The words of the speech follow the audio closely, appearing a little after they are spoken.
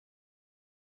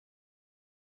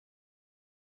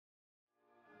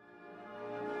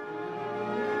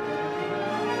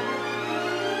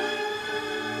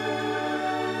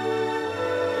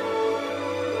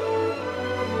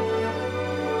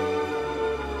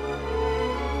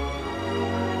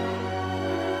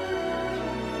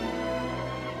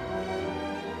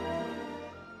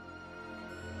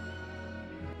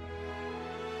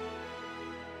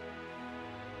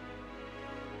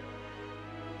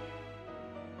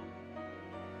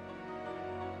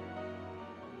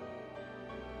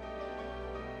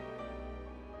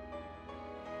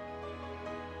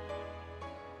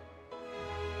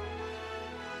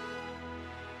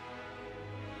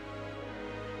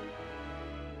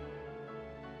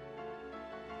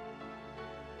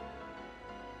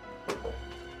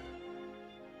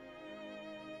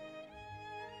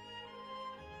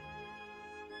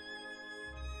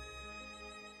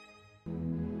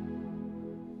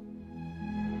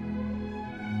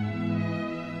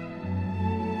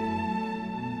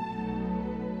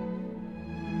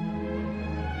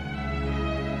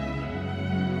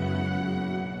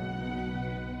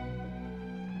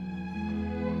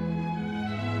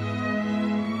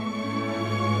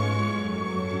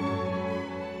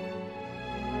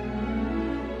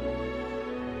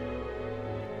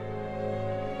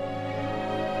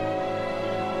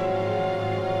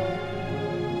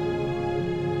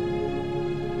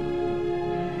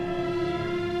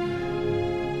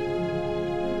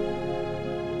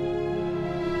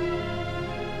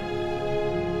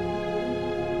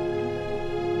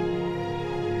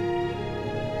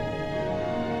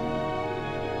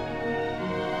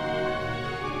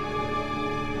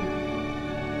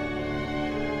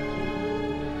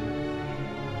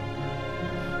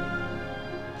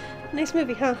Nice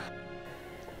movie, huh?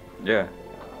 Yeah,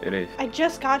 it is. I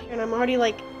just got here and I'm already,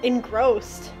 like,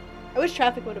 engrossed. I wish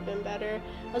traffic would have been better.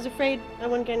 I was afraid I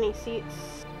wouldn't get any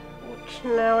seats. Which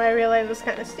now I realize was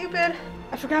kind of stupid.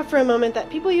 I forgot for a moment that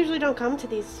people usually don't come to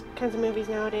these kinds of movies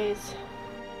nowadays.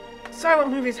 Silent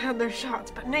movies had their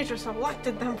shots, but nature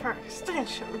selected them for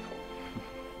extinction.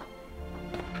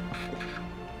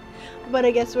 But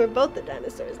I guess we're both the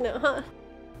dinosaurs now, huh?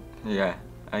 Yeah,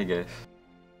 I guess.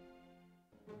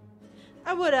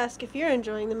 I would ask if you're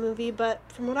enjoying the movie, but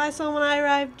from what I saw when I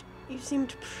arrived, you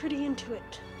seemed pretty into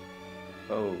it.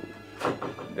 Oh,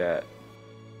 that.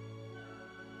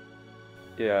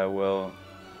 Yeah, well,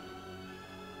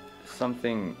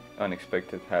 something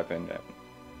unexpected happened and,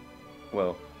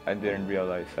 well, I didn't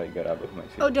realize I got out of my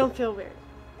seat. Oh, don't feel weird.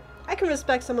 I can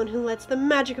respect someone who lets the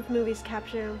magic of movies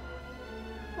capture him.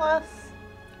 Plus,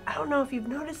 I don't know if you've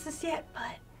noticed this yet,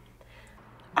 but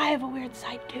I have a weird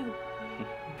side too.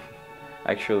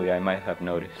 Actually, I might have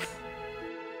noticed.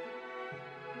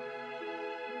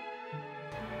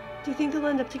 Do you think they'll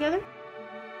end up together?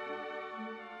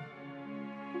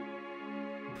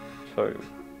 Sorry.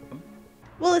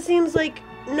 Well, it seems like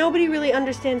nobody really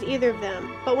understands either of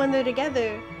them, but when they're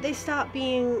together, they stop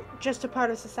being just a part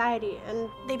of society and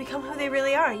they become who they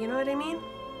really are, you know what I mean?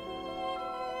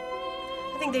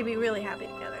 I think they'd be really happy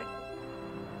together.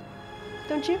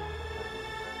 Don't you?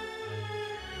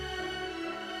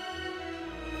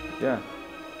 Yeah,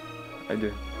 I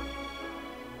do.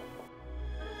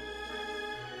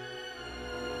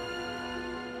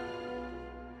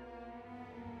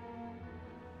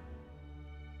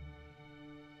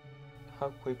 How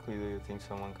quickly do you think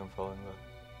someone can fall in love?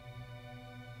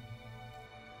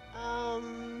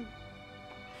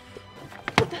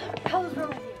 What the hell is wrong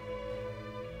with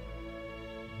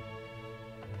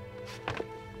you?